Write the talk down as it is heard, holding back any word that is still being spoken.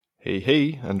Hey,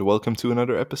 hey, and welcome to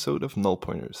another episode of Null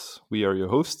Pointers. We are your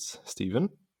hosts, Steven,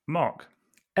 Mark.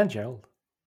 And Gerald.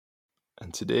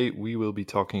 and today we will be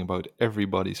talking about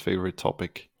everybody's favorite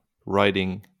topic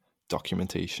writing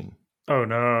documentation. Oh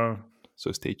no.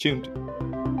 So stay tuned.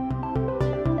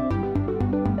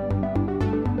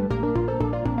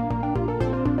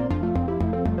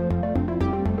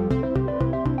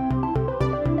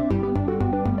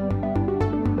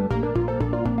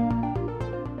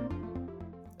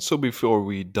 So before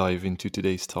we dive into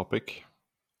today's topic,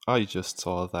 I just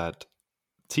saw that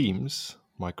Teams,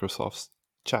 Microsoft's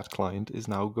chat client, is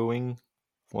now going,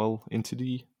 into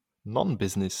the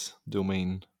non-business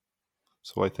domain.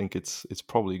 So I think it's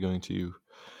probably going to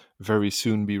very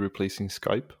soon be replacing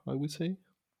Skype, I would say.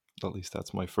 At least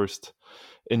that's my first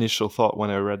initial thought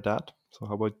when I read that. So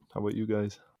how about you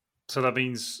guys? So that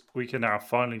means we can now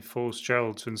finally force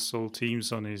Gerald to install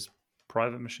Teams on his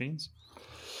private machines?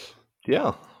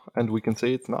 Yeah, and we can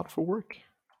say it's not for work.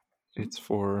 It's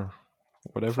for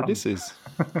whatever Fun. this is.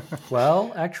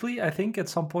 Well, actually, I think at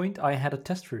some point I had a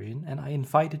test version and I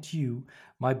invited you,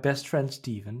 my best friend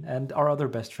Steven, and our other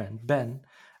best friend Ben.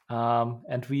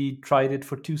 And we tried it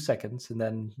for 2 seconds and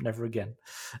then never again.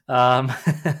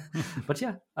 But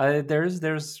yeah, there's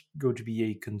going to be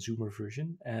a consumer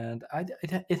version, and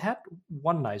it had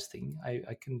one nice thing.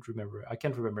 I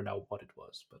can't remember now what it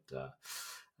was, but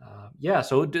yeah.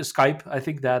 So the Skype, I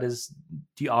think that is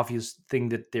the obvious thing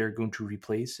that they're going to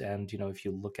replace. And if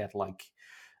you look at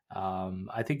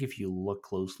I think if you look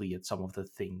closely at some of the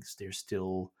things, they're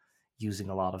still using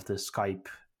a lot of the Skype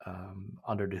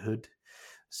under the hood.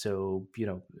 So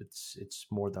it's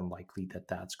more than likely that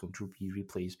that's going to be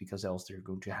replaced, because else they're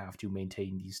going to have to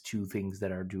maintain these two things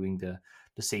that are doing the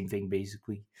same thing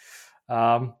basically.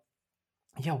 Um,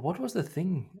 yeah, what was the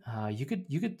thing? You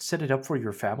could set it up for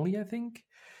your family, I think,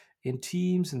 in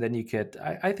Teams, and then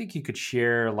I think you could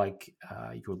share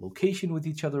your location with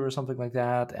each other or something like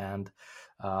that, and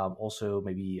also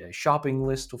maybe a shopping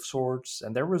list of sorts.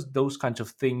 And there was those kinds of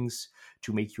things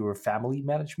to make your family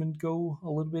management go a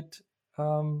little bit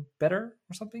better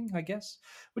or something, I guess,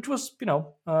 which was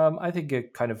I think a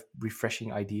kind of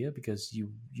refreshing idea, because you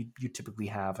typically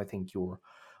have, I think, your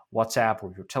WhatsApp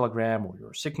or your Telegram or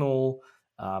your Signal,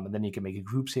 and then you can make a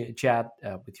group chat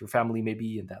with your family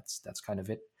maybe, and that's kind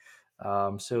of it.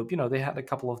 So they had a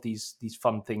couple of these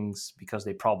fun things, because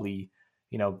they probably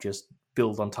just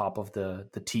build on top of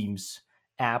the Teams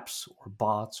apps or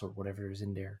bots or whatever is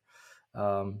in there.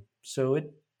 So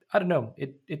I don't know,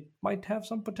 it might have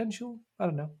some potential. I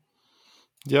don't know.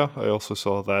 Yeah, I also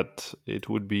saw that it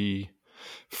would be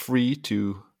free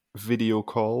to video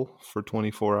call for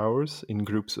 24 hours in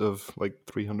groups of like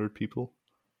 300 people,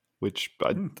 which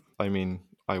Hmm. I mean,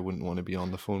 I wouldn't want to be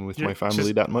on the phone with Yeah, my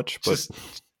family that much, but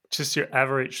just your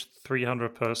average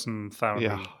 300-person family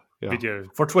yeah, video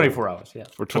For 24 hours, yeah.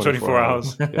 for for 24 24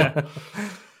 hours. hours. Yeah.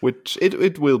 Which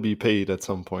it will be paid at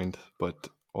some point, but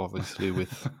obviously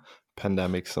with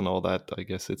pandemics and all that, I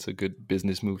guess it's a good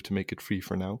business move to make it free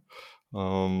for now.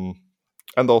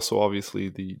 And also obviously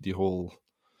the whole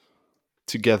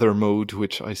together mode,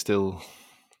 which I still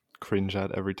cringe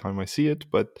at every time I see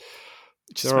it, but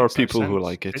It just there are makes no people who sense.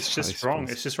 like it. It's I just wrong.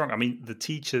 suppose. It's just wrong. I mean, the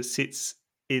teacher sits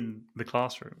in the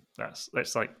classroom. That's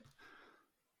like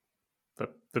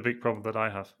the big problem that I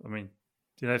have. I mean,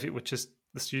 if it were just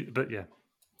the student, but yeah.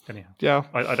 Anyhow, Yeah.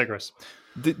 I digress.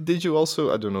 Did you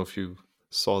also? I don't know if you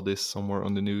saw this somewhere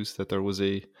on the news, that there was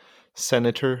a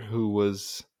senator who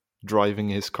was driving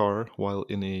his car while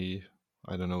in a,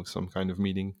 I don't know, some kind of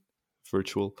meeting,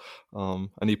 virtual,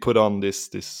 and he put on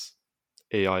this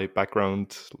AI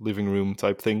background living room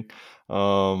type thing,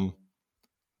 um,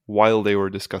 while they were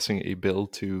discussing a bill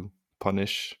to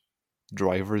punish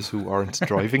drivers who aren't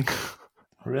driving.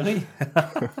 Really?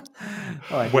 Oh,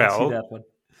 I didn't see Well, that one.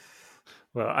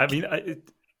 Well, I mean,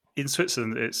 in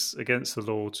Switzerland, it's against the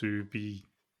law to be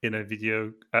in a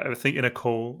video. I think in a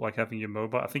call, like having your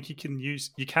mobile. I think you can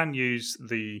use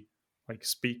the like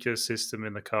speaker system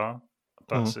in the car,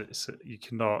 but you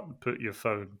cannot put your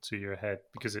phone to your head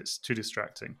because it's too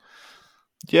distracting.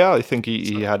 Yeah, I think he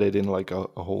So- had it in like a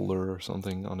holder or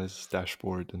something on his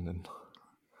dashboard, and then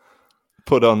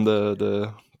put on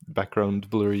the background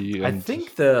blurry. I And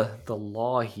think the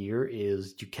law here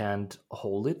is you can't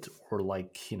hold it or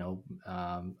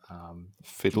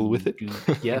fiddle with it.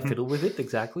 fiddle with it,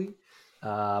 exactly.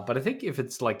 But I think if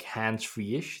it's like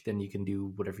hands-free-ish, then you can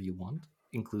do whatever you want,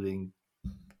 including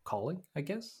calling, I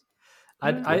guess.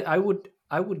 I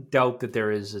would doubt that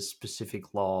there is a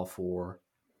specific law for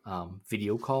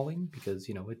video calling, because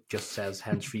it just says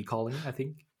hands-free calling, I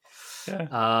think.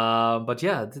 Yeah. But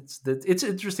yeah, it's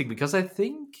interesting, because I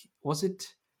think, was it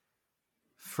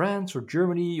France or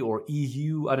Germany or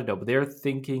EU. I don't know, but they're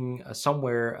thinking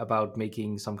somewhere about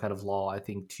making some kind of law. I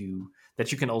think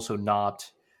that you can also not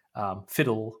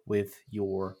fiddle with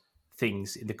your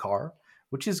things in the car,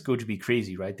 which is going to be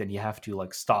crazy, right? Then you have to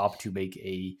like stop to make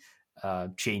a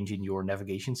change in your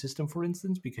navigation system, for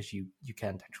instance, because you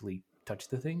can't actually touch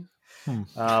the thing.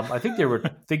 I think they were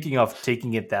thinking of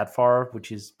taking it that far,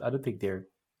 which is I don't think they're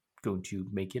going to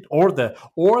make it, or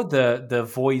the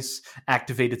voice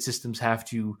activated systems have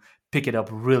to pick it up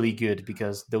really good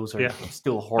because those are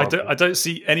still horrible. I don't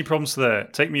see any problems there.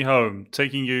 Take me home,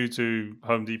 taking you to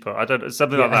Home Depot. I don't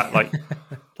something like that.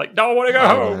 Like no, I want to go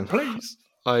home, please.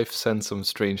 I've sent some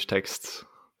strange texts.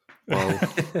 Well,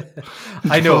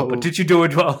 I know, but did you do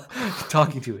it while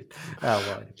talking to it?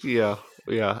 Well, yeah,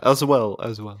 as well.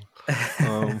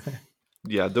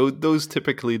 Yeah, those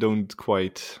typically don't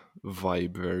quite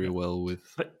vibe very well with.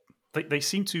 But they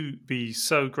seem to be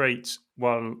so great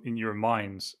while in your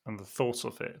mind and the thought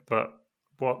of it, but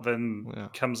what then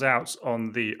comes out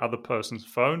on the other person's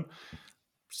phone,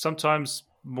 sometimes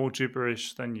more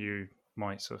gibberish than you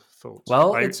might have thought.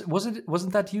 Well,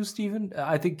 wasn't that you, Stephen?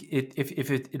 I think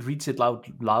if it reads it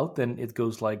loud, then it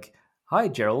goes like, "Hi,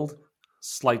 Gerald."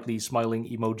 Slightly smiling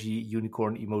emoji,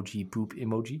 unicorn emoji, poop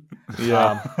emoji.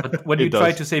 Yeah. But when you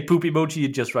try to say poop emoji,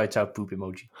 it just writes out poop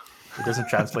emoji. It doesn't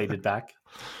translate it back.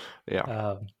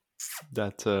 Yeah.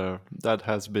 That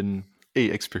has been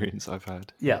a experience I've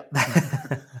had. Yeah.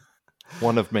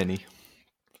 One of many.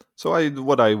 So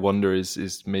what I wonder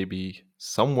is maybe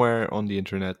somewhere on the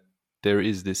internet there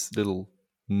is this little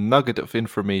nugget of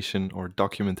information or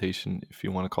documentation, if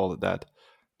you want to call it that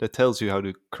tells you how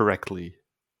to correctly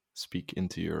speak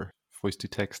into your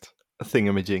voice-to-text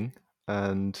thingamajig,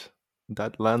 and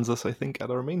that lands us, I think,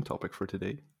 at our main topic for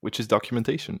today, which is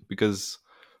documentation. Because,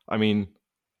 I mean,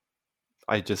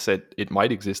 I just said it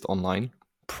might exist online,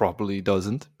 probably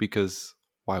doesn't, because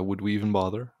why would we even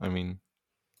bother? I mean...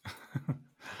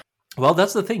 Well,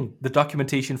 that's the thing. The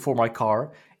documentation for my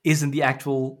car is in the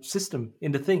actual system,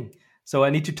 in the thing. So I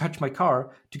need to touch my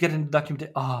car to get in the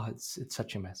documentation. Oh, it's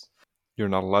such a mess. You're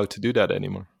not allowed to do that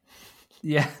anymore.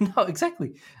 Yeah, no,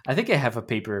 exactly. I think I have a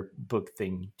paper book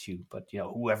thing too, but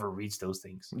whoever reads those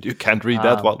things. You can't read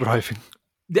that while driving.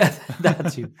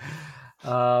 That too.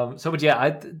 But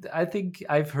yeah, I think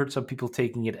I've heard some people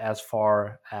taking it as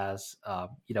far as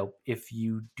if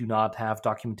you do not have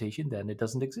documentation, then it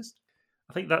doesn't exist.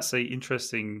 I think that's an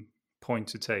interesting point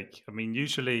to take. I mean,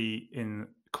 usually in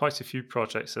quite a few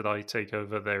projects that I take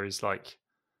over, there is like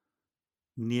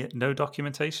nearly no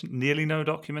documentation,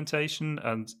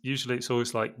 and usually it's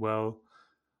always like, well,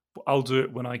 I'll do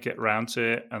it when I get around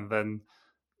to it, and then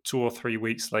 2 or 3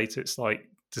 weeks later it's like,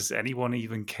 does anyone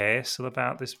even care still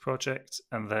about this project?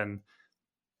 And then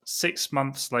 6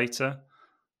 months later,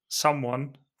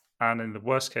 someone, and in the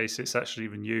worst case it's actually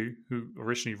even you who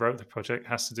originally wrote the project,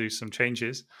 has to do some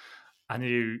changes, and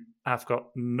you have got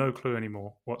no clue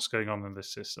anymore what's going on in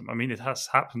this system. I mean, it has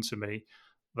happened to me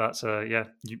that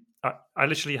I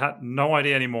literally had no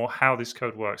idea anymore how this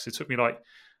code works. It took me like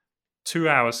 2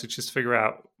 hours to just figure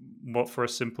out what for a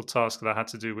simple task that I had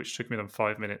to do, which took me then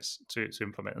 5 minutes to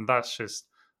implement. And that's just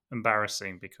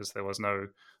embarrassing because there was no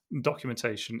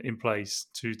documentation in place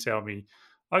to tell me,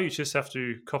 oh, you just have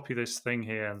to copy this thing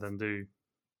here and then do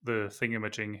the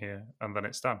thingamajig here, and then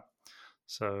it's done.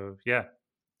 So yeah,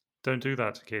 don't do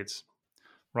that, kids.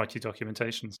 Write your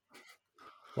documentations.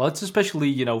 Well, it's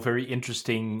especially, very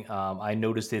interesting. I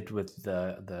noticed it with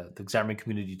the Xamarin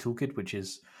Community Toolkit, which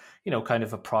is, kind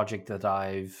of a project that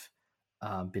I've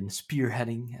been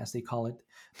spearheading, as they call it.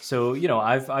 So,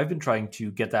 I've been trying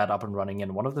to get that up and running,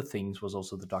 and one of the things was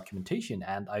also the documentation.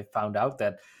 And I found out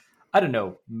that, I don't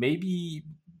know, maybe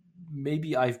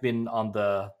I've been on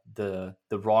the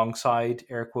wrong side,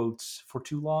 air quotes, for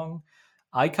too long.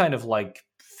 I kind of like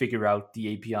figure out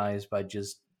the APIs by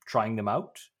just trying them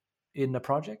out in a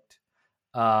project.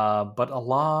 But a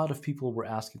lot of people were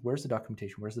asking, where's the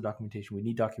documentation? Where's the documentation? We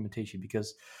need documentation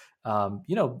because,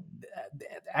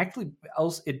 actually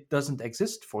else it doesn't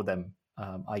exist for them,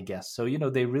 I guess. So,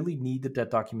 they really needed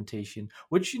that documentation,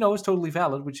 which, is totally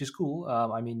valid, which is cool.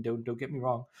 I mean, don't get me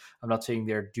wrong. I'm not saying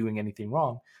they're doing anything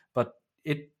wrong, but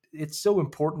it's so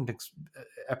important,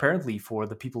 apparently, for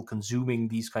the people consuming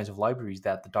these kinds of libraries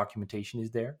that the documentation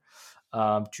is there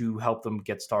to help them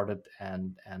get started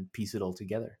and piece it all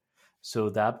together. So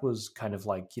that was kind of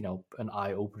like, an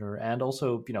eye opener. And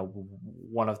also,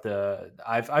 one of the,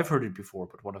 I've heard it before,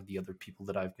 but one of the other people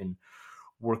that I've been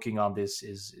working on this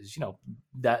is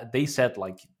that they said,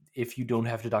 like, if you don't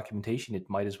have the documentation, it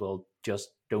might as well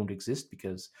just don't exist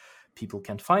because people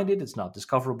can't find it. It's not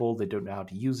discoverable. They don't know how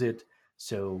to use it.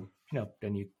 So,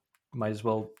 then you might as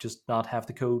well just not have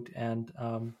the code. And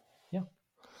yeah.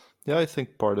 Yeah, I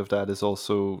think part of that is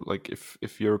also like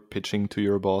if you're pitching to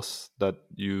your boss that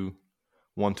you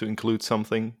want to include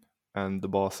something and the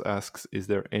boss asks, is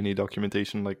there any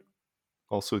documentation, like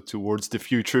also towards the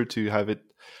future to have it,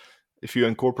 if you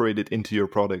incorporate it into your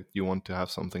product, you want to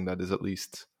have something that is at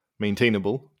least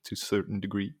maintainable to a certain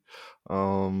degree.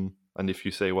 And if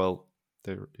you say, well,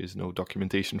 there is no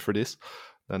documentation for this,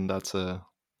 then that's a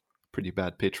pretty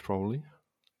bad pitch probably.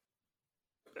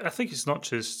 I think it's not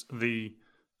just the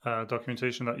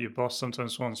documentation that your boss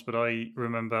sometimes wants, but I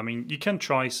remember, I mean, you can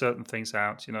try certain things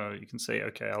out. You can say,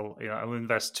 okay, I'll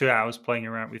invest 2 hours playing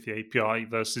around with the API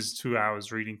versus 2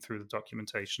 hours reading through the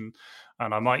documentation,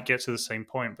 and I might get to the same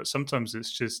point. But sometimes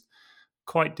it's just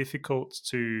quite difficult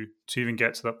to even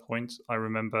get to that point. I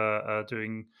remember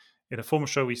doing in a former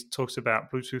show we talked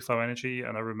about Bluetooth Low Energy,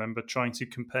 and I remember trying to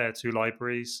compare two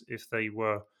libraries if they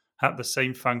had the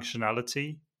same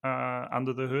functionality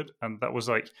under the hood, and that was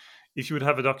like if you would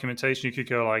have a documentation, you could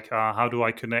go like, how do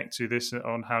I connect to this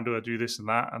on how do I do this and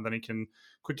that, and then you can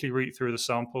quickly read through the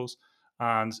samples.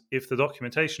 And if the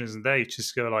documentation isn't there, you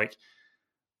just go like,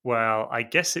 well, I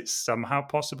guess it's somehow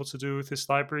possible to do with this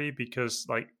library because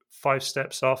like 5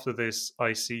 steps after this,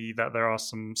 I see that there are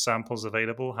some samples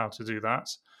available how to do that.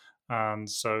 And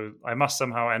so I must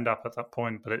somehow end up at that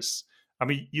point. But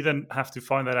you then have to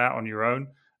find that out on your own.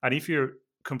 And if you're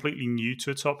completely new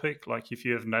to a topic, like if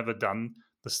you have never done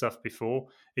the stuff before,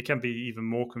 it can be even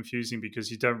more confusing because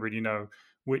you don't really know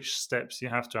which steps you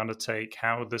have to undertake,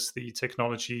 how does the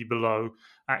technology below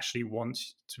actually want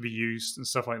to be used and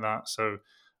stuff like that. So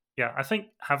yeah, I think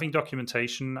having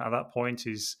documentation at that point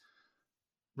is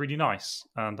really nice,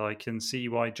 and I can see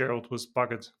why Gerald was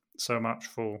buggered so much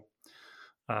for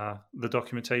the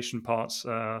documentation parts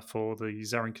for the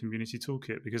Xamarin Community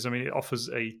Toolkit, because I mean it offers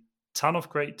a ton of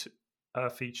great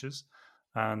features,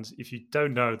 and if you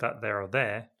don't know that they are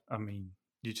there, I mean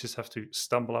you just have to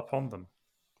stumble upon them.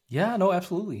 Yeah, no,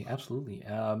 absolutely, absolutely.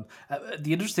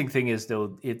 The interesting thing is,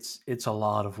 though, it's a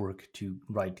lot of work to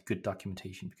write good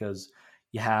documentation because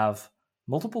you have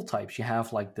multiple types. You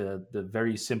have like the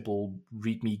very simple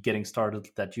README getting started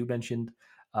that you mentioned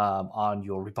on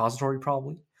your repository,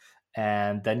 probably,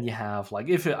 and then you have like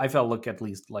if I felt look at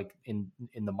least like in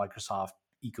the Microsoft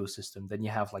ecosystem, then you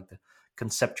have like the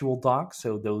conceptual docs.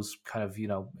 So those kind of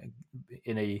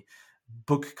in a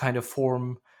book kind of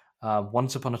form.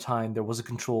 Once upon a time, there was a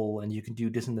control, and you can do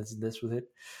this and this and this with it.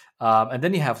 And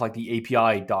then you have like the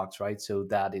API docs, right? So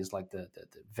that is like the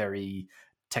very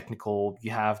technical.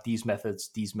 You have these methods,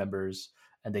 these members,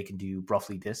 and they can do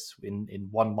roughly this in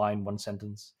one line, one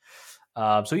sentence.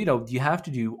 So you have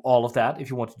to do all of that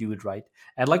if you want to do it right.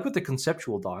 And like with the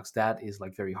conceptual docs, that is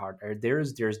like very hard.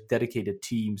 There's dedicated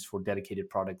teams for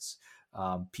dedicated products,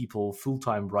 people full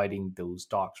time writing those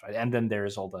docs, right? And then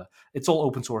there's it's all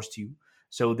open source too.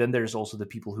 So then there's also the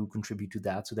people who contribute to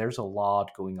that. So there's a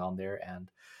lot going on there.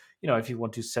 And, if you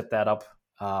want to set that up,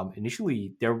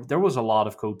 initially there was a lot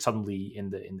of code suddenly in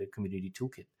the community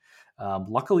toolkit.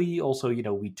 Luckily, also,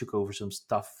 we took over some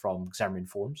stuff from Xamarin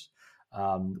Forms,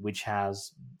 which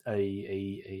has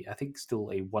I think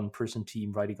still a one-person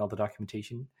team writing all the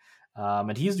documentation.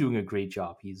 And he's doing a great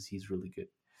job. He's really good.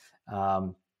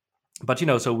 But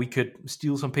so we could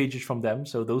steal some pages from them.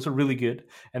 So those are really good.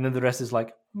 And then the rest is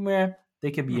like, meh, they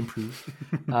can be improved.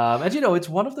 And it's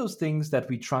one of those things that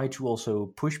we try to also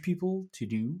push people to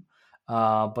do.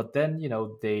 But then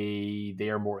they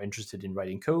are more interested in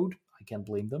writing code. I can't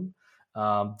blame them.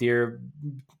 They're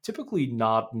typically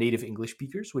not native English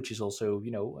speakers, which is also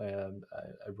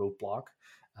a roadblock,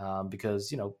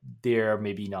 because they're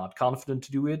maybe not confident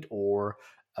to do it, or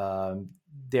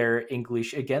their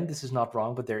English, again, this is not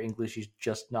wrong, but their English is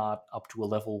just not up to a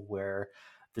level where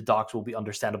the docs will be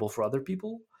understandable for other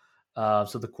people.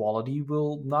 So the quality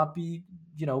will not be,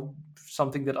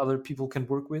 something that other people can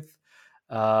work with.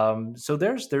 So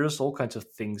there's all kinds of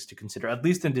things to consider, at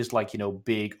least in this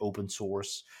big open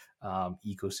source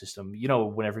ecosystem.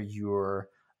 Whenever you're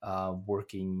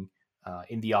working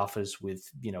in the office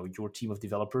with your team of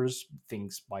developers,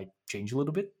 things might change a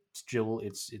little bit. Still,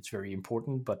 it's very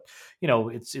important, but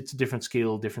it's a different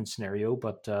scale, different scenario.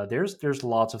 But there's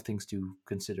lots of things to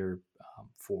consider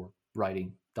for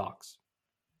writing docs.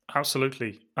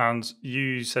 Absolutely. And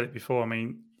you said it before. I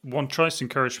mean, one tries to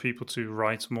encourage people to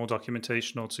write more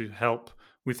documentation or to help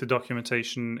with the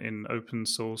documentation in open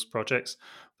source projects.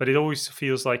 But it always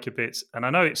feels like a bit, and I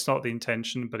know it's not the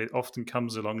intention, but it often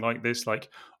comes along like this, like,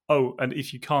 oh, and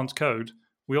if you can't code,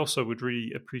 we also would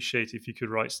really appreciate if you could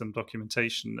write some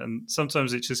documentation. And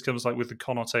sometimes it just comes like with the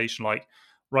connotation, like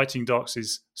writing docs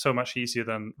is so much easier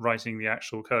than writing the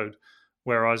actual code.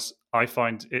 Whereas I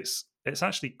find it's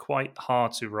actually quite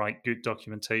hard to write good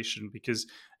documentation because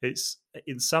it's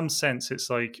in some sense it's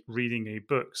like reading a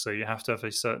book. So you have to have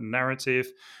a certain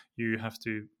narrative, you have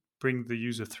to bring the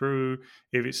user through.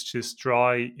 If it's just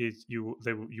dry, you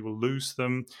will lose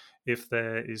them. If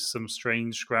there is some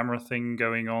strange grammar thing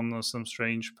going on or some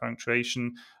strange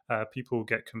punctuation, people will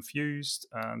get confused.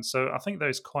 And so I think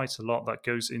there's quite a lot that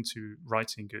goes into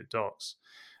writing good docs.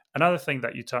 Another thing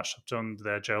that you touched on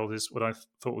there, Gerald, is what I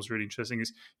thought was really interesting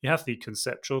is you have the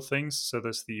conceptual things. So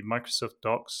there's the Microsoft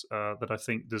Docs that I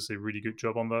think does a really good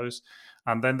job on those.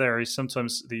 And then there is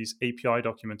sometimes these API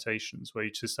documentations where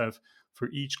you just have for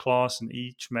each class and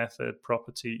each method,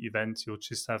 property, event, you'll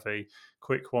just have a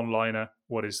quick one-liner,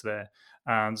 what is there.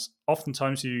 And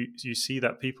oftentimes you see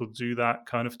that people do that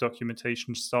kind of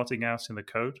documentation starting out in the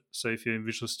code. So if you're in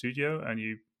Visual Studio and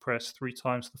you press 3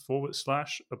 times the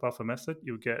 / above a method,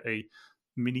 you'll get a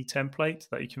mini template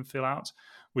that you can fill out,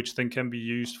 which then can be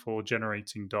used for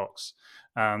generating docs.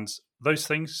 And those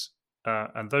things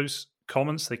and those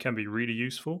comments, they can be really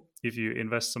useful if you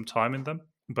invest some time in them.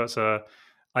 But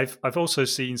I've also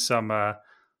seen some,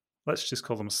 let's just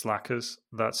call them slackers,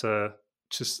 that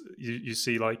just you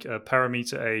see like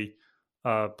parameter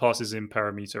A passes in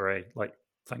parameter A. Like,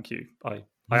 thank you. I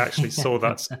actually saw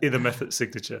that in the method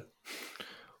signature.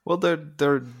 Well,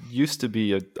 there used to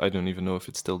be I don't even know if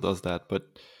it still does that,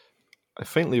 but I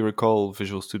faintly recall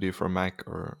Visual Studio for Mac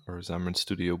or Xamarin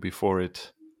Studio before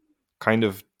it kind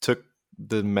of took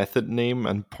the method name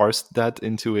and parsed that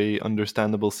into a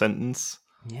understandable sentence.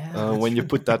 Yeah, when you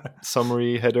put that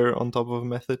summary header on top of a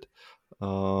method,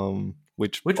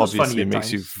 which obviously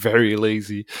makes you very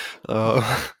lazy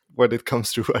when it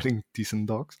comes to writing decent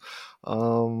docs.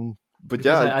 But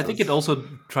because yeah, I think it also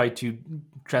tried to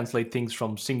translate things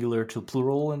from singular to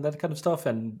plural and that kind of stuff,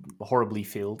 and horribly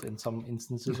failed in some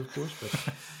instances, of course.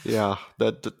 But yeah,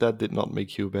 that did not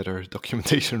make you a better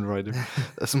documentation writer,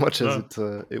 as much as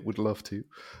it would love to.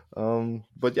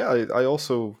 But yeah, I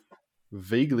also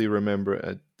vaguely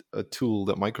remember a tool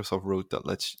that Microsoft wrote that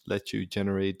let you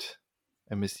generate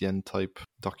MSDN type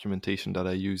documentation that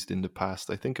I used in the past.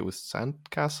 I think it was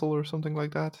Sandcastle or something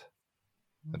like that.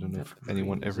 I don't know if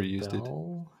anyone ever used it.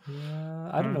 Yeah,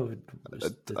 I don't know if it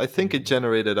was I think it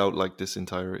generated out like this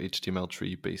entire HTML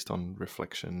tree based on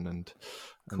reflection and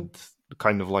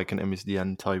kind of like an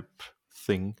MSDN type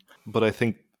thing. But I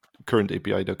think current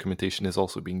API documentation is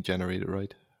also being generated,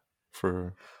 right?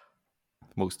 For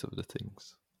most of the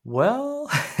things. Well,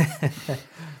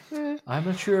 I'm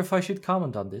not sure if I should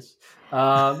comment on this.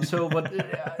 But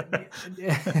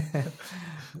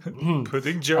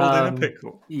putting Gerald in a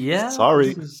pickle. Yeah,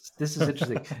 sorry. This is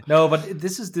interesting. No, but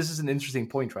this is an interesting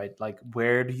point, right? Like,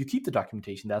 where do you keep the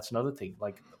documentation? That's another thing.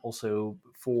 Like, also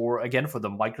for the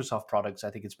Microsoft products, I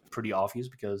think it's pretty obvious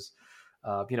because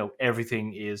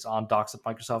everything is on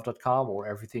docs@microsoft.com or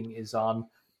everything is on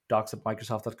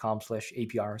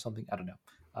docs@microsoft.com/API or something. I don't know.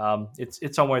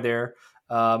 It's somewhere there.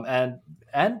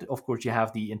 And of course you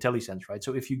have the IntelliSense, right?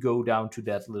 So if you go down to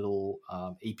that little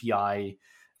API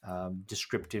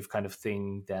descriptive kind of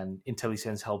thing, then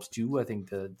IntelliSense helps too. I think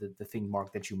the thing,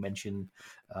 Mark, that you mentioned,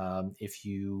 if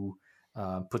you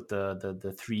put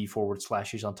the 3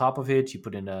 / on top of it, you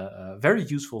put in a very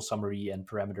useful summary and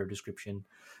parameter description,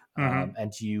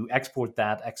 and you export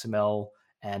that XML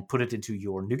and put it into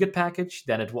your NuGet package,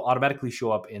 then it will automatically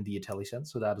show up in the IntelliSense.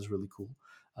 So that is really cool.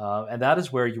 And that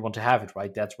is where you want to have it,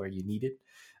 right? That's where you need it.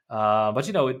 But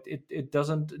it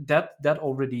doesn't. That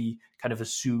already kind of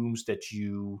assumes that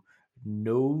you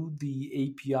know the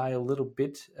API a little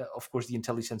bit. Of course, the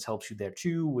IntelliSense helps you there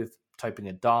too with typing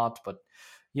a dot. But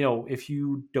if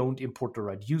you don't import the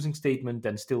right using statement,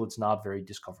 then still it's not very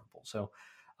discoverable. So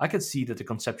I could see that the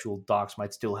conceptual docs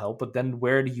might still help, but then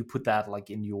where do you put that, like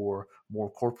in your more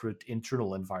corporate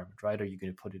internal environment, right? Are you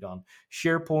going to put it on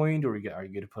SharePoint, or are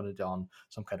you going to put it on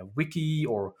some kind of wiki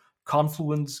or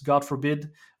Confluence, God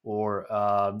forbid, or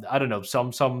I don't know,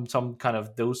 some kind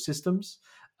of those systems.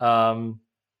 So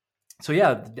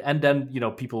yeah, and then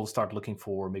people start looking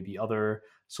for maybe other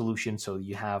solutions. So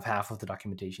you have half of the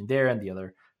documentation there, and the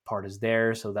other part is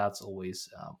there. So that's always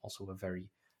also a very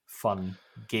fun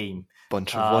game.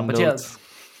 Bunch of OneNotes.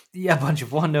 Yeah, a bunch of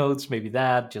OneNotes, maybe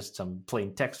that, just some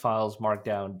plain text files,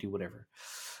 Markdown, do whatever.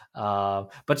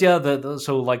 But yeah,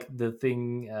 so like the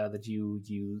thing that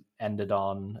you ended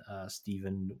on,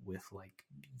 Stephen, with like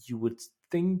you would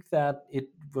think that it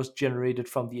was generated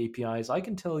from the APIs. I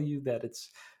can tell you that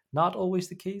it's not always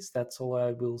the case. That's all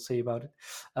I will say about it.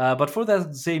 But for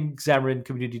that same Xamarin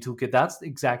Community Toolkit, that's the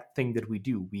exact thing that we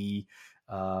do. We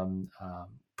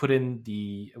put in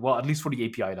at least for the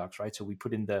API docs, right? So we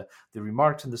put in the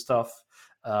remarks and the stuff,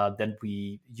 then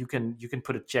you can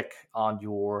put a check on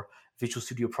your Visual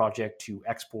Studio project to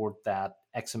export that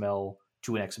XML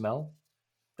to an XML.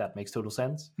 That makes total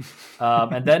sense.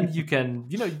 And then you can,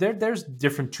 there's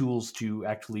different tools to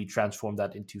actually transform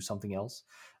that into something else.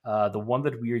 The one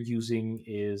that we are using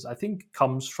I think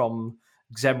comes from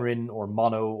Xamarin or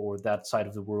Mono or that side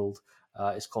of the world.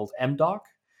 Is called MDoc,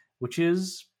 which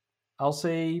is, I'll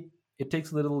say, it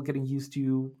takes a little getting used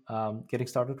to getting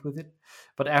started with it.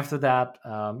 But after that,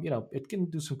 it can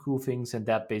do some cool things, and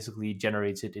that basically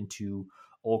generates it into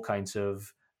all kinds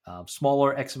of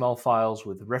smaller XML files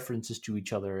with references to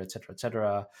each other, et cetera, et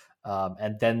cetera.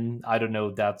 And then, I don't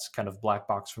know, that's kind of black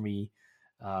box for me.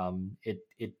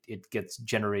 It gets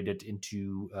generated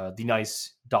into the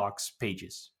nice docs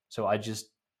pages. So I just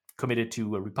commit it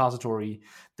to a repository,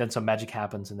 then some magic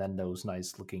happens, and then those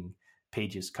nice looking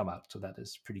pages come out. So that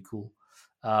is pretty cool.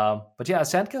 But yeah,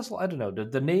 Sandcastle, I don't know.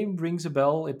 The name rings a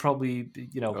bell. It probably,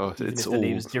 even if the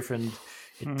name is different,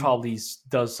 it probably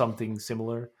does something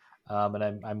similar.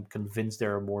 And I'm convinced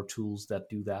there are more tools that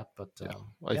do that. But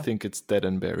I think it's dead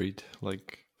and buried.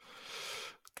 Like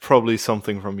probably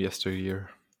something from yesteryear.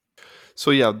 So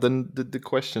yeah, then the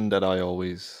question that I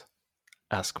always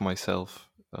ask myself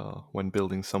when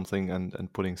building something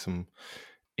and putting some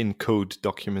in-code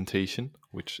documentation,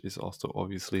 which is also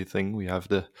obviously a thing. We have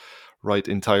the right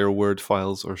entire Word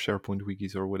files or SharePoint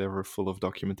wikis or whatever full of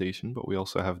documentation, but we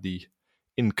also have the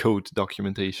in-code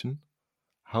documentation.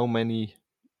 How many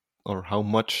or how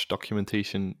much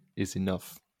documentation is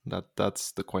enough?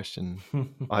 That's the question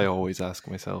I always ask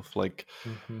myself. Like,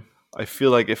 I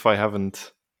feel like if I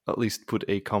haven't at least put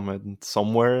a comment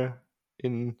somewhere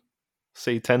in,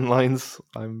 say, 10 lines,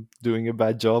 I'm doing a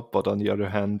bad job. But on the other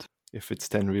hand, if it's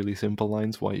 10 really simple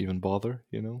lines, why even bother?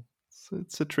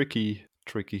 It's a tricky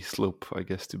slope, I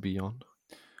guess, to be on.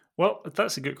 Well,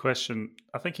 that's a good question.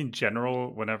 I think in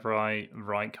general, whenever I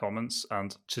write comments,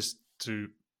 and just to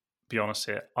be honest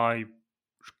here, I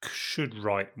should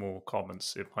write more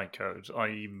comments in my code.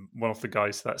 I'm one of the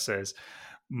guys that says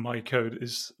my code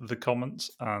is the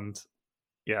comments, and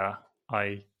yeah,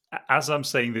 as I'm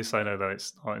saying this, I know that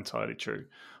it's not entirely true,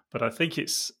 but I think it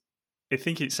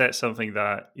says something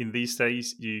that in these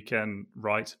days you can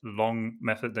write long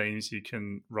method names, you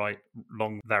can write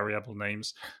long variable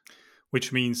names,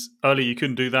 which means earlier you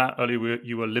couldn't do that. Earlier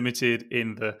you were limited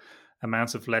in the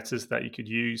amount of letters that you could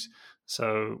use.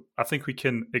 So I think we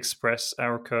can express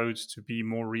our code to be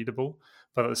more readable.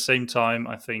 But at the same time,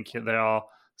 I think there are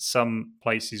some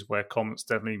places where comments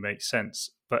definitely make sense.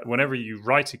 But whenever you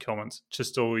write a comment,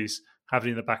 just always have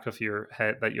it in the back of your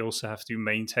head that you also have to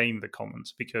maintain the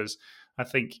comments, because I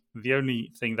think the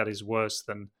only thing that is worse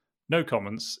than no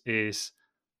comments is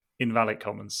invalid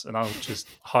comments, and I'll just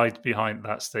hide behind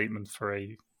that statement for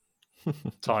a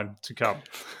time to come.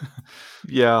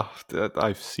 Yeah,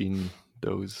 I've seen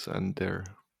those, and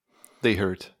they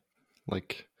hurt.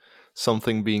 Like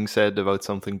something being said about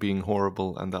something being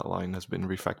horrible, and that line has been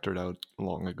refactored out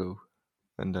long ago,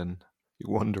 and then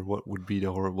you wonder what would be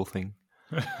the horrible thing.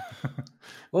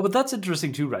 Well, but that's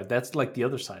interesting too, right? That's like the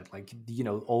other side. Like,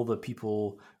 all the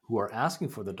people who are asking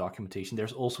for the documentation,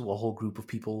 there's also a whole group of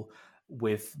people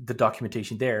with the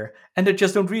documentation there, and they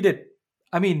just don't read it.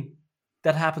 I mean,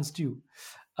 that happens too.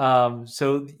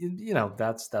 So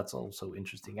that's also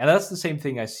interesting, and that's the same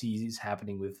thing I see is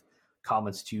happening with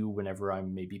comments too. Whenever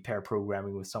I'm maybe pair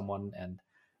programming with someone, and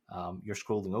you're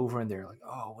scrolling over, and they're like,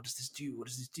 "Oh, what does this do? What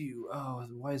does this do? Oh,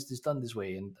 why is this done this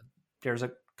way?" And there's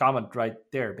a comment right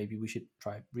there. Maybe we should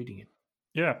try reading it.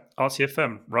 Yeah,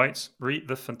 RTFM writes, read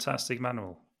the fantastic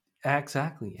manual.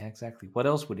 Exactly. What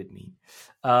else would it mean?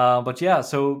 But yeah,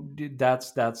 so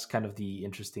that's kind of the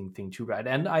interesting thing too, right?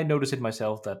 And I notice it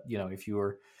myself that if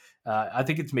you're, I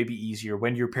think it's maybe easier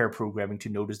when you're pair programming to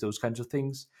notice those kinds of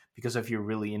things, because if you're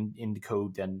really in the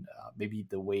code, then maybe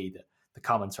the way the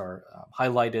comments are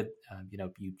highlighted,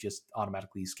 you just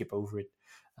automatically skip over it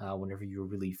whenever you're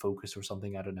really focused or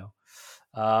something. I don't know.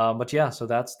 But yeah, so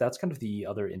that's kind of the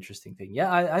other interesting thing.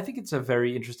 Yeah, I think it's a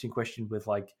very interesting question with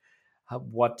like,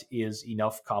 what is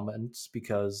enough comments,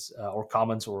 because or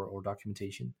comments or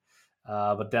documentation.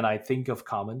 But then I think of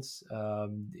comments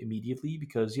immediately,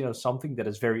 because something that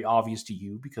is very obvious to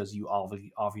you, because you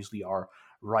obviously are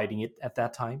writing it at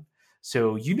that time,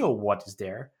 so what is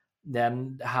there.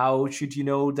 Then how should you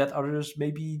know that others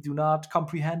maybe do not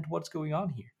comprehend what's going on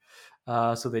here?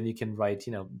 So then you can write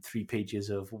 3 pages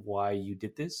of why you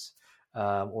did this,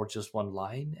 or just one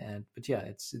line. But yeah,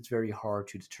 it's very hard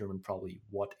to determine probably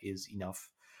what is enough.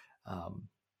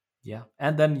 Yeah,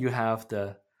 and then you have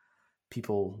the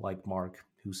people like Mark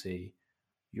who say,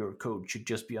 your code should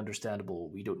just be understandable.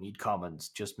 We don't need comments.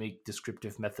 Just make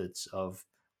descriptive methods of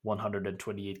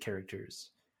 128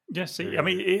 characters. Yeah, see, I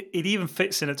mean, it even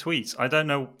fits in a tweet. I don't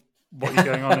know what you're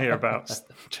going on here about,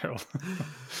 Gerald.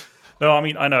 No, I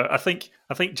mean, I know. I think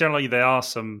generally there are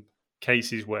some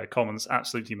cases where comments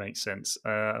absolutely make sense.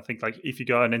 I think like if you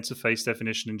got an interface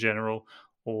definition in general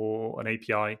or an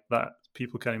API that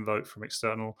people can invoke from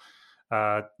external,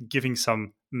 giving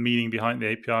some meaning behind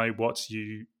the API, what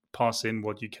you pass in,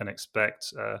 what you can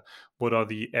expect, what are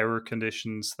the error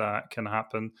conditions that can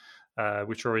happen,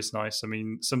 which are always nice. I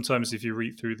mean, sometimes if you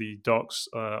read through the docs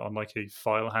on like a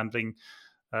file handling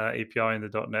API in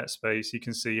the .NET space, you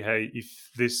can see, hey,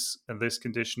 if this and this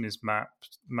condition is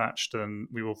matched, then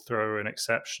we will throw an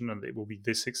exception, and it will be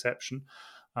this exception,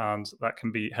 and that can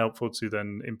be helpful to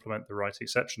then implement the right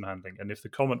exception handling. And if the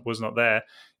comment was not there, it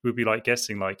would be like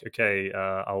guessing, like, okay,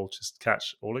 I'll just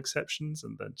catch all exceptions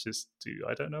and then just do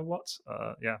I don't know what.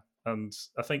 Yeah, and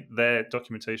I think their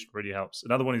documentation really helps.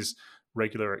 Another one is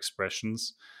regular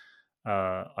expressions.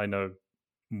 I know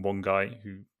one guy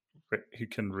who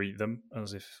can read them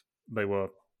as if they were,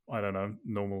 I don't know,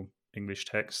 normal English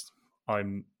text.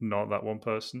 I'm not that one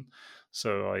person,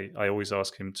 so I always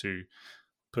ask him to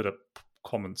put up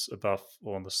comments above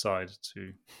or on the side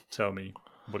to tell me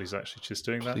what he's actually just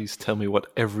doing. Please tell me what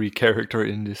every character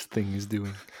in this thing is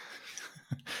doing.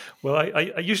 Well,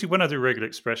 I usually, when I do regular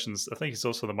expressions, I think it's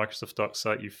also the Microsoft Docs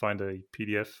site, you find a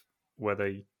PDF where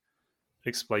they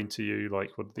explain to you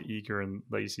like what the eager and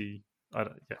lazy.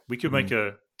 We could make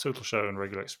a total show on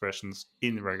regular expressions,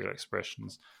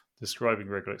 describing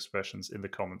regular expressions in the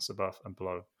comments above and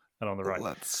below and on the right.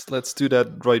 Let's do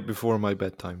that right before my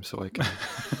bedtime, so I can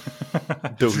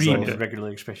dream of regular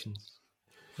expressions.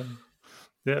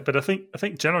 Yeah, but I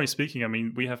think generally speaking, I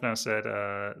mean, we have now said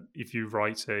if you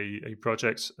write a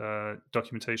project,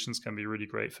 documentations can be really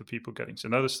great for people getting to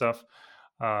know the stuff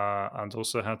and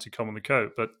also how to comment the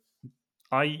code. But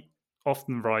I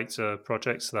often write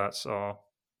projects that are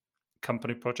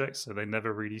company projects, so they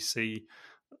never really see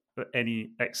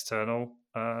any external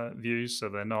views. So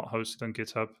they're not hosted on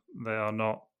GitHub. They are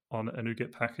not on a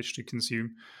NuGet package to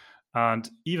consume. And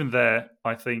even there,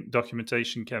 I think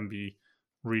documentation can be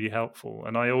really helpful.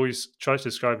 And I always try to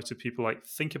describe it to people like,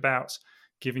 think about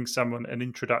giving someone an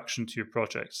introduction to your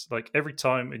project. Like every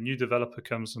time a new developer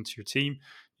comes onto your team,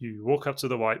 you walk up to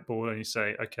the whiteboard and you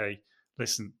say, okay,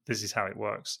 listen, this is how it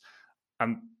works.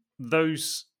 And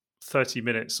those 30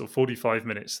 minutes or 45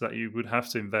 minutes that you would have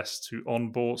to invest to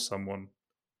onboard someone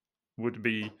would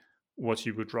be what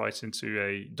you would write into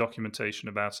a documentation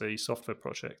about a software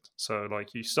project. So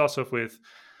like you start off with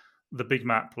the big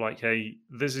map, like, hey,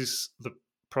 this is the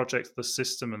project, the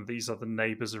system, and these are the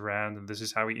neighbors around, and this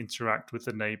is how we interact with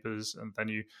the neighbors, and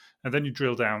then you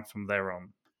drill down from there on.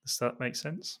 Does that make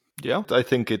sense? Yeah, I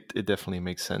think it definitely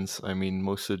makes sense. I mean,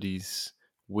 most of these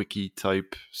wiki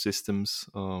type systems,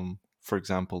 for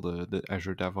example, the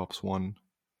Azure DevOps one,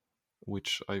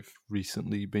 which I've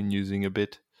recently been using a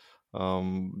bit,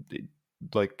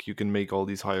 like you can make all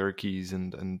these hierarchies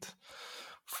and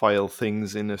file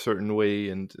things in a certain way,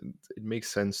 and it makes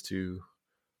sense to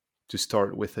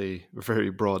start with a very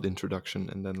broad introduction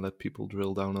and then let people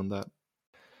drill down on that.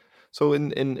 So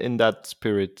in that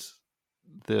spirit,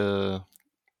 the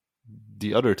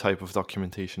other type of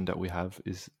documentation that we have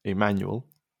is a manual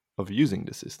of using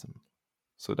the system.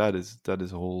 So that is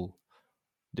a whole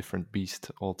different beast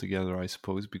altogether, I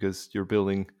suppose, because you're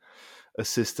building a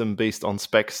system based on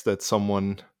specs that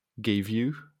someone gave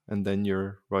you, and then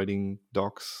you're writing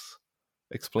docs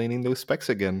explaining those specs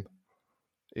again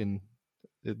in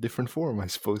a different form, I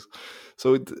suppose.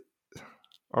 So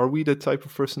are we the type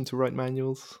of person to write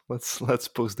manuals? Let's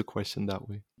pose the question that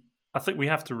way. I think we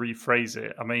have to rephrase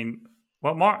it. I mean,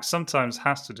 well, Mark sometimes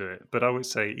has to do it, but I would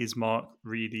say, is Mark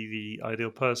really the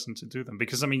ideal person to do them?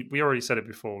 Because, I mean, we already said it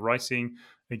before, writing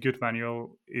a good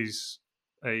manual is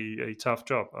a tough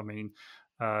job. I mean,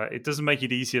 it doesn't make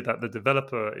it easier that the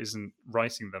developer isn't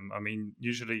writing them. I mean,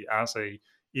 usually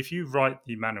if you write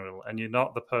the manual and you're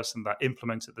not the person that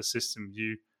implemented the system,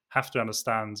 you have to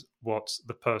understand what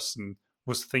the person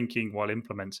was thinking while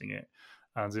implementing it.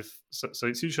 And so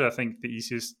it's usually, I think, the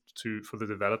easiest for the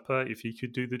developer if he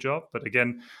could do the job. But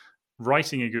again,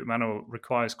 writing a good manual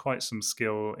requires quite some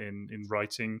skill in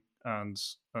writing and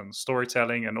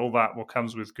storytelling and all that what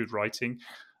comes with good writing.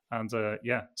 And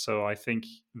so I think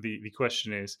the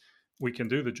question is, we can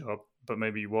do the job, but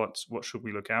maybe what should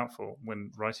we look out for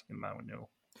when writing a manual?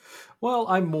 Well,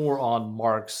 I'm more on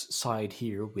Mark's side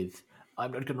here with,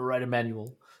 I'm not going to write a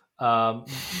manual. um,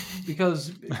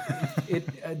 because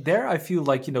it there I feel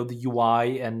like the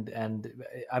UI and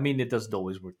I mean it doesn't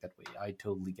always work that way. I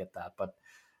totally get that, but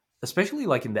especially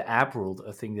like in the app world,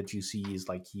 a thing that you see is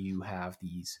like you have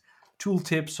these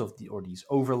tooltips or these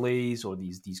overlays or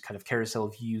these kind of carousel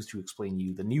views to explain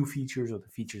you the new features or the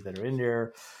features that are in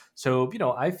there. So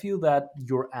I feel that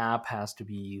your app has to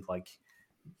be like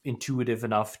intuitive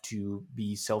enough to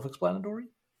be self-explanatory,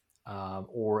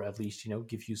 or at least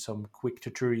give you some quick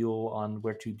tutorial on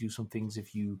where to do some things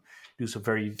if you do some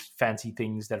very fancy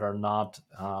things that are not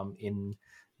in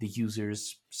the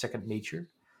user's second nature.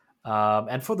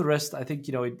 And for the rest, I think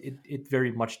it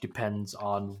very much depends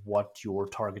on what your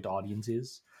target audience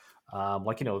is.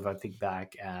 Like if I think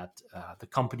back at the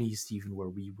company, Stephen, where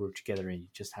we work together, and you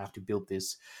just have to build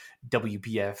this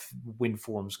WPF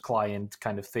WinForms client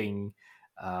kind of thing,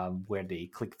 where they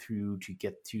click through to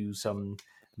get to some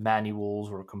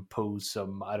manuals or compose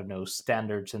some, I don't know,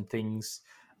 standards and things.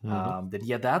 Then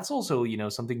yeah, that's also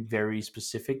something very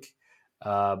specific.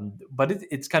 But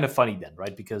it's kind of funny then,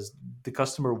 right? Because the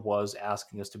customer was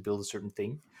asking us to build a certain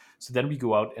thing, so then we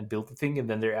go out and build the thing, and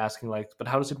then they're asking like, "But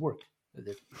how does it work?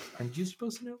 Aren't you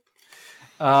supposed to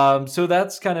know?" So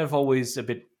that's kind of always a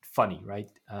bit funny, right?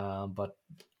 But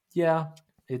yeah,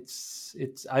 it's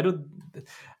I don't,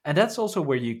 and that's also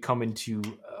where you come into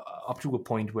up to a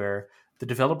point where the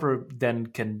developer then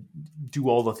can do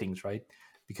all the things, right?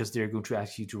 Because they're going to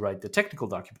ask you to write the technical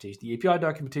documentation, the API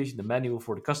documentation, the manual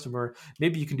for the customer.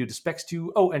 Maybe you can do the specs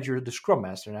too. Oh, and you're the Scrum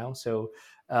Master now, so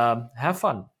have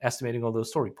fun estimating all those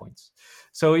story points.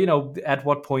 So at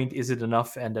what point is it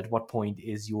enough, and at what point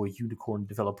is your unicorn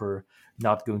developer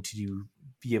not going to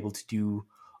be able to do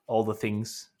all the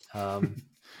things?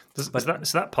 Is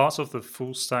that part of the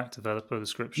full stack developer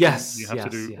description? Yes, you have to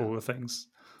do all the things.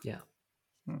 Yeah,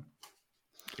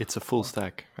 It's a full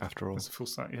stack after all. It's a full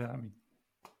stack. Yeah, I mean,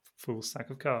 full stack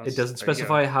of cars. It doesn't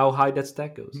specify how high that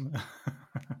stack goes.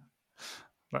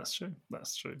 That's true.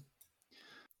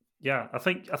 Yeah, I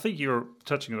think you're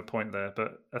touching on a point there,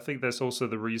 but I think there's also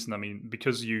the reason. I mean,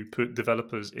 because you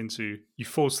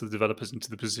force the developers into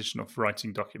the position of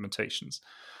writing documentations,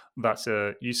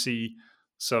 that you see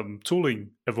some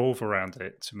tooling evolve around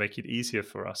it to make it easier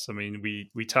for us. I mean,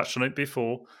 we touched on it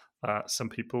before. Some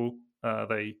people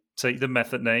they take the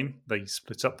method name, they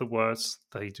split up the words,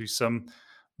 they do some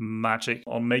magic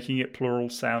on making it plural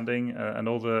sounding, and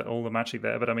all the magic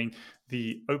there. But I mean,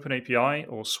 the Open API,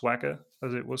 or Swagger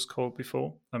as it was called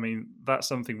before, I mean, that's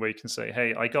something where you can say,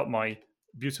 hey, I got my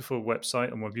beautiful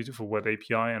website and my beautiful web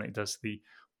API, and it does the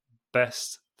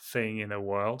best thing in the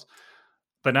world,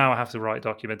 but now I have to write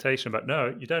documentation. But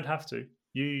no, you don't have to.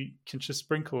 You can just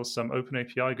sprinkle some Open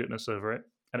API goodness over it,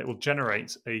 and it will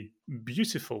generate a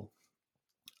beautiful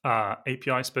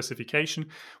API specification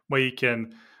where you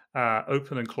can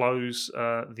open and close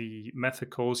the method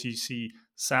calls. You see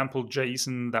sample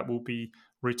JSON that will be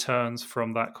returns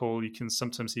from that call. You can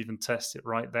sometimes even test it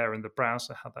right there in the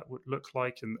browser, how that would look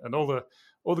like, and all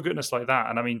the goodness like that.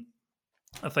 And I mean,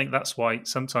 I think that's why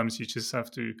sometimes you just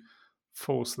have to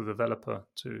force the developer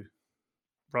to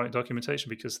write documentation,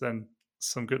 because then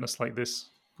some goodness like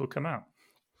this will come out.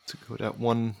 To go that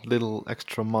one little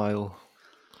extra mile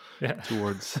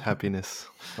towards happiness,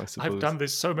 I suppose. I've done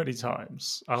this so many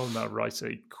times. I'll now write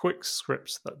a quick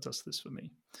script that does this for me.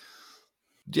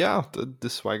 Yeah, the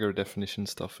Swagger definition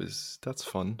stuff that's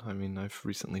fun. I mean, I've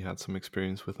recently had some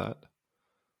experience with that.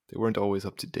 They weren't always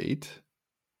up to date,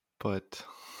 but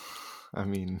I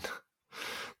mean,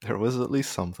 there was at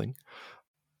least something.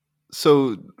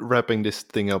 So, wrapping this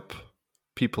thing up,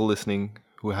 people listening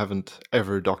who haven't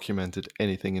ever documented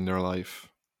anything in their life,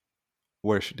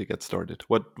 where should they get started?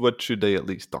 What should they at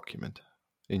least document,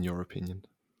 in your opinion?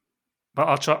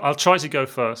 But I'll try to go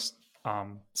first.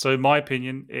 So, in my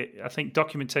opinion, I think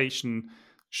documentation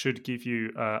should give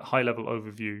you a high-level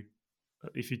overview.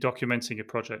 If you're documenting a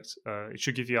project, it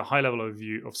should give you a high-level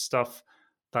overview of stuff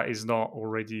that is not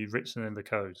already written in the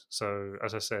code. So,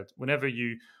 as I said, whenever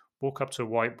you walk up to a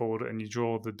whiteboard and you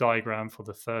draw the diagram for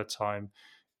the third time,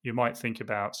 you might think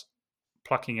about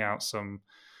plucking out some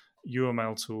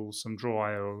UML tools, some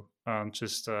Draw.io, and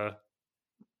just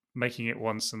making it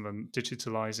once and then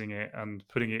digitalizing it and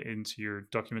putting it into your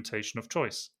documentation of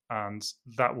choice. And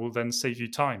that will then save you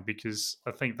time, because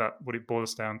I think that what it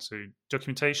boils down to,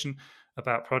 documentation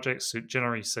about projects should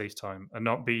generally save time and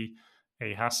not be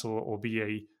a hassle or be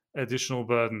a additional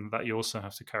burden that you also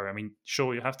have to carry. I mean,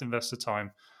 sure, you have to invest the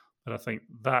time, but I think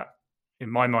that, in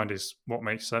my mind, is what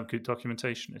makes good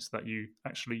documentation, is that you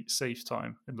actually save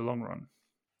time in the long run.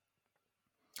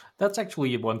 That's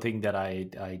actually one thing that I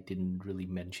didn't really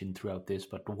mention throughout this,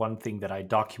 but one thing that I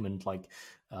document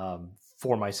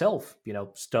for myself,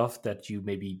 stuff that you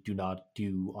maybe do not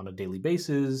do on a daily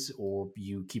basis, or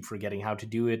you keep forgetting how to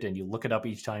do it and you look it up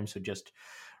each time. So just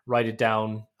write it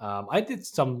down. I did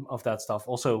some of that stuff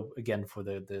also, again, for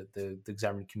the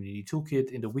Xamarin Community Toolkit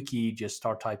in the wiki. Just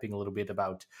start typing a little bit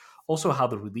about also how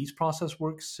the release process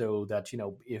works, so that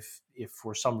if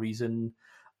for some reason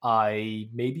I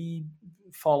maybe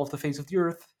fall off the face of the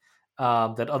earth,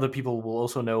 that other people will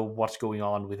also know what's going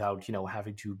on without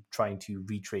having to trying to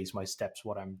retrace my steps,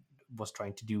 what I was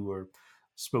trying to do, or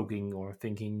smoking or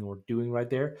thinking or doing right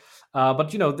there.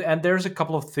 But and there's a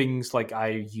couple of things, like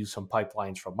I use some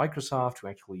pipelines from Microsoft to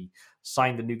actually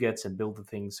sign the NuGets and build the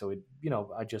things. So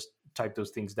I just type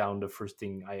those things down, the first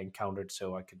thing I encountered,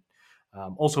 so I could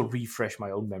also refresh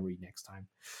my own memory next time.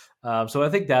 So I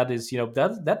think that is,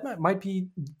 that might be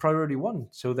priority one,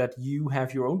 so that you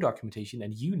have your own documentation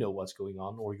and you know what's going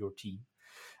on, or your team.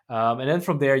 And then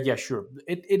from there, yeah, sure.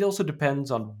 It also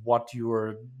depends on what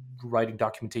you're writing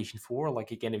documentation for.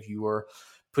 Like, again, if you are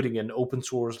putting an open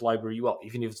source library, well,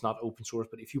 even if it's not open source,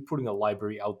 but if you're putting a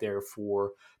library out there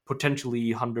for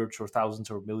potentially hundreds or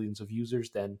thousands or millions of users,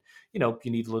 then you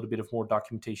need a little bit of more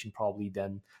documentation probably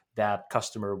than that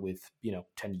customer with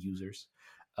 10 users,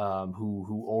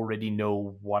 who already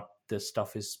know what this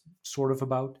stuff is sort of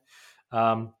about.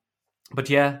 But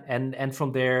yeah, and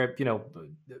from there,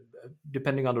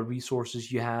 depending on the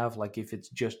resources you have, like if it's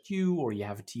just you or you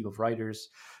have a team of writers,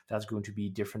 that's going to be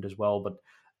different as well. But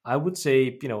I would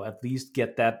say, at least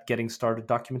get that getting started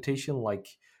documentation, like,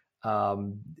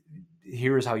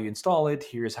 here is how you install it,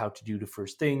 here's how to do the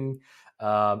first thing.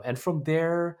 And from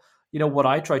there, what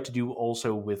I try to do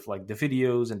also with like the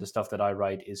videos and the stuff that I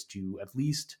write is to at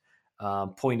least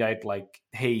point out, like,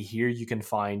 hey, here you can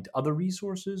find other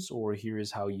resources, or here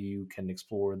is how you can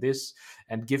explore this,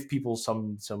 and give people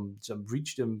some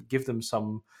reach them, give them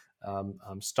some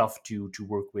stuff to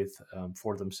work with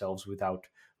for themselves, without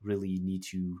really need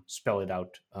to spell it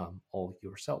out all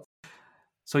yourself.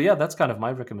 So yeah, that's kind of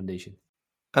my recommendation.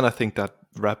 And I think that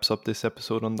wraps up this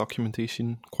episode on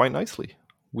documentation quite nicely.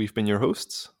 We've been your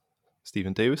hosts,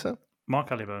 Stephen Davison, Mark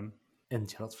Allibone, and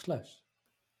Gerald Versluis.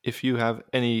 If you have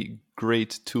any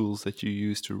great tools that you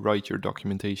use to write your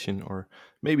documentation, or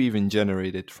maybe even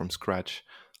generate it from scratch,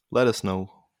 let us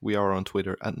know. We are on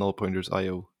Twitter at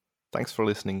nullpointers.io. Thanks for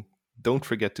listening. Don't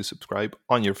forget to subscribe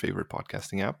on your favorite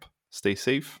podcasting app. Stay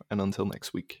safe, and until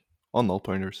next week on Null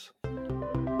Pointers.